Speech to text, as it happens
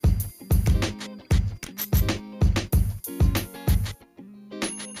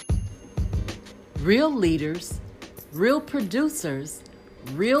Real leaders, real producers,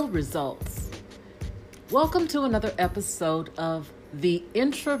 real results. Welcome to another episode of The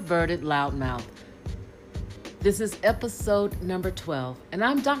Introverted Loudmouth. This is episode number 12, and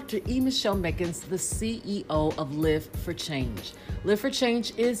I'm Dr. E. Michelle Mickens, the CEO of Live for Change. Live for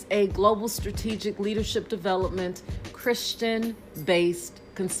Change is a global strategic leadership development, Christian-based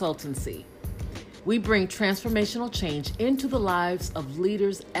consultancy. We bring transformational change into the lives of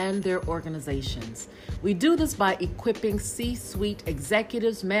leaders and their organizations. We do this by equipping C-suite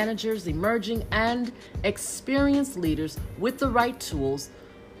executives, managers, emerging and experienced leaders with the right tools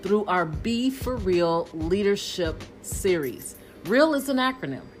through our Be For Real leadership series. REAL is an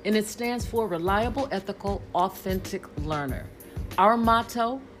acronym, and it stands for Reliable, Ethical, Authentic Learner. Our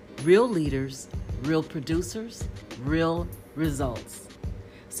motto, real leaders, real producers, real results.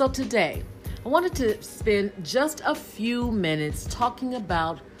 So today, I wanted to spend just a few minutes talking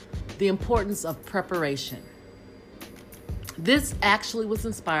about the importance of preparation. This actually was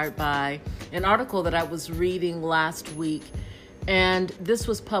inspired by an article that I was reading last week, and this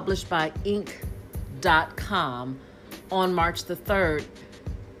was published by Inc.com on March the 3rd.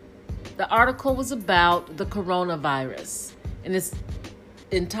 The article was about the coronavirus, and it's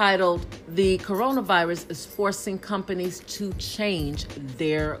entitled, "The Coronavirus is Forcing Companies to Change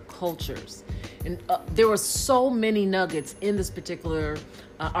Their Cultures." And there were so many nuggets in this particular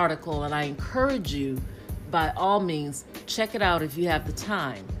article, and I encourage you, by all means, check it out if you have the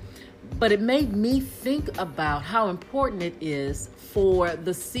time. But it made me think about how important it is for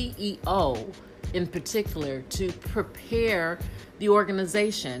the CEO in particular to prepare the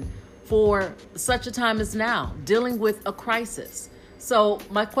organization for such a time as now, dealing with a crisis. So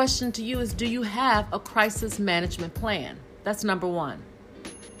my question to you is, do you have a crisis management plan? That's number one.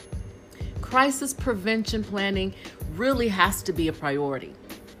 Crisis prevention planning really has to be a priority.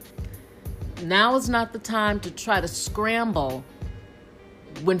 Now is not the time to try to scramble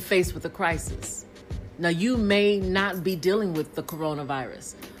when faced with a crisis. Now, you may not be dealing with the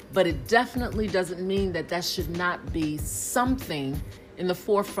coronavirus, but it definitely doesn't mean that that should not be something in the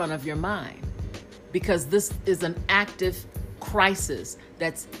forefront of your mind, because this is an active crisis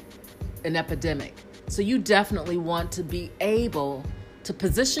that's an epidemic. So you definitely want to be able to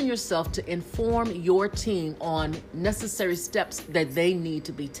position yourself to inform your team on necessary steps that they need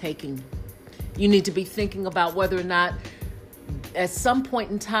to be taking. You need to be thinking about whether or not at some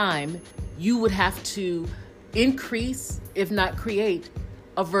point in time you would have to increase, if not create,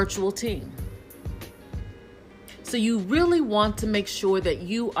 a virtual team. So you really want to make sure that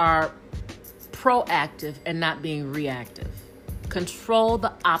you are proactive and not being reactive. Control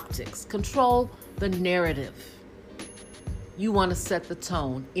the optics, control the narrative. You want to set the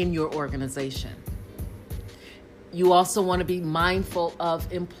tone in your organization. You also want to be mindful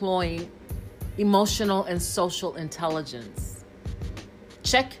of employing emotional and social intelligence.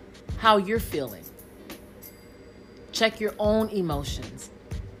 Check how you're feeling. Check your own emotions.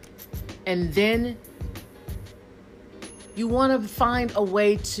 And then you want to find a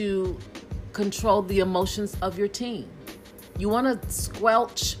way to control the emotions of your team. You want to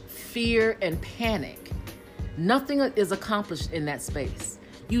squelch fear and panic. Nothing is accomplished in that space.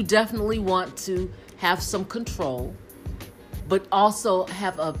 You definitely want to have some control, but also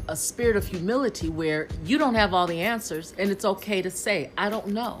have a spirit of humility where you don't have all the answers, and it's okay to say, I don't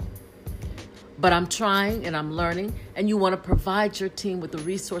know. But I'm trying and I'm learning, and you want to provide your team with the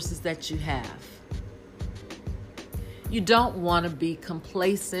resources that you have. You don't want to be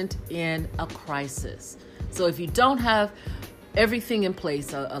complacent in a crisis. So if you don't have everything in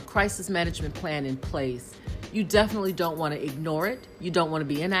place, a crisis management plan in place, you definitely don't want to ignore it. You don't want to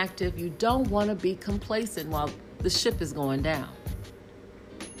be inactive. You don't want to be complacent while the ship is going down.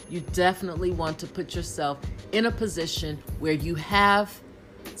 You definitely want to put yourself in a position where you have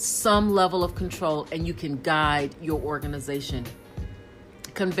some level of control and you can guide your organization.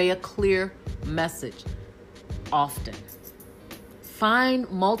 Convey a clear message often.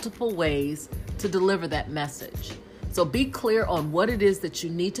 Find multiple ways to deliver that message. So be clear on what it is that you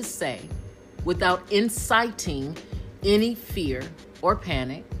need to say without inciting any fear or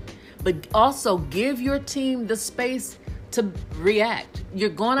panic, but also give your team the space to react. You're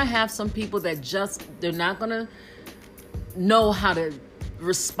going to have some people that they're not going to know how to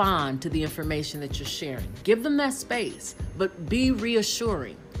respond to the information that you're sharing. Give them that space, but be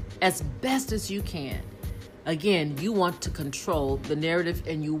reassuring as best as you can. Again, you want to control the narrative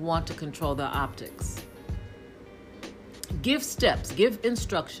and you want to control the optics. Give steps, give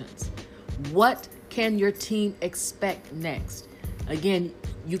instructions. What can your team expect next? Again,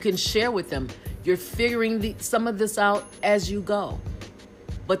 you can share with them. You're figuring some of this out as you go.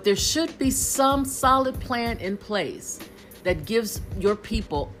 But there should be some solid plan in place that gives your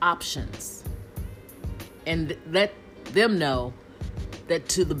people options and let them know that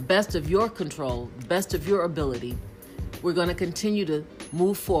to the best of your control, best of your ability, we're going to continue to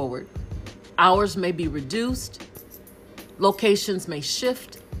move forward. Hours may be reduced, locations may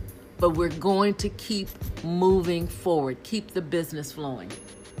shift, but we're going to keep moving forward, keep the business flowing.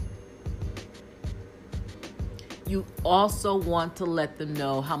 You also want to let them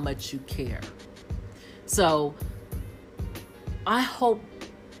know how much you care. So I hope,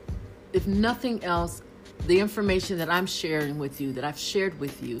 if nothing else, the information that I'm sharing with you, that I've shared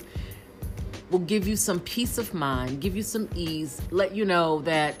with you, will give you some peace of mind, give you some ease, let you know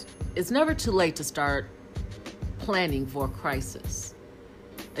that it's never too late to start planning for a crisis.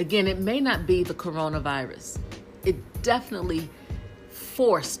 Again, it may not be the coronavirus. It definitely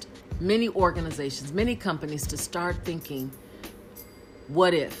forced many organizations, many companies to start thinking,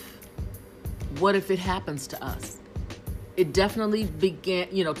 what if? What if it happens to us? It definitely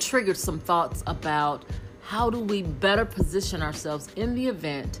triggered some thoughts about how do we better position ourselves in the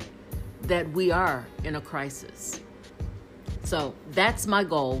event that we are in a crisis. So that's my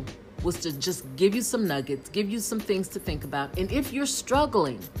goal, was to just give you some nuggets, give you some things to think about. And if you're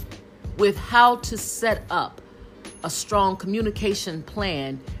struggling with how to set up a strong communication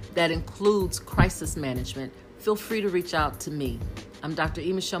plan that includes crisis management, feel free to reach out to me. I'm Dr.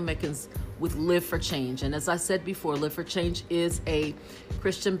 E. Michelle Mickens with Live for Change. And as I said before, Live for Change is a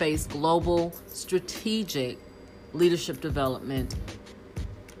Christian-based global strategic leadership development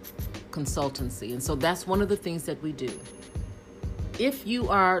consultancy. And so that's one of the things that we do. If you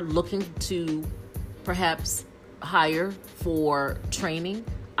are looking to perhaps hire for training,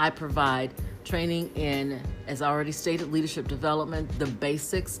 I provide training in, as I already stated, leadership development, the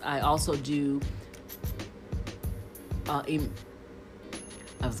basics. I also do, I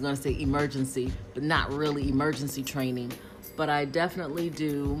was going to say emergency, but not really emergency training. But I definitely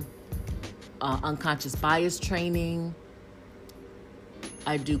do unconscious bias training.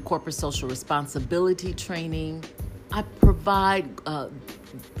 I do corporate social responsibility training. I provide a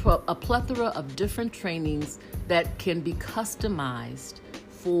plethora of different trainings that can be customized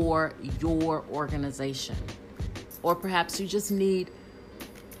for your organization. Or perhaps you just need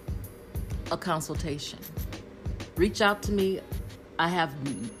a consultation. Reach out to me. I have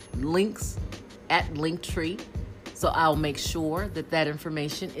links at Linktree, so I'll make sure that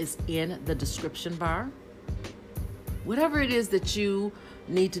information is in the description bar. Whatever it is that you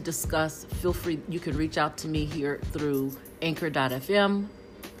need to discuss, feel free. You can reach out to me here through anchor.fm,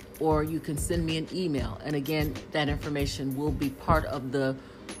 or you can send me an email. And again, that information will be part of the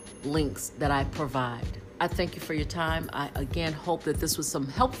links that I provide. I thank you for your time. I again hope that this was some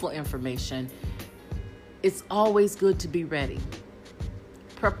helpful information. It's always good to be ready.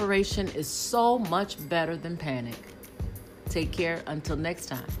 Preparation is so much better than panic. Take care until next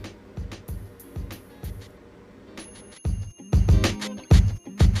time.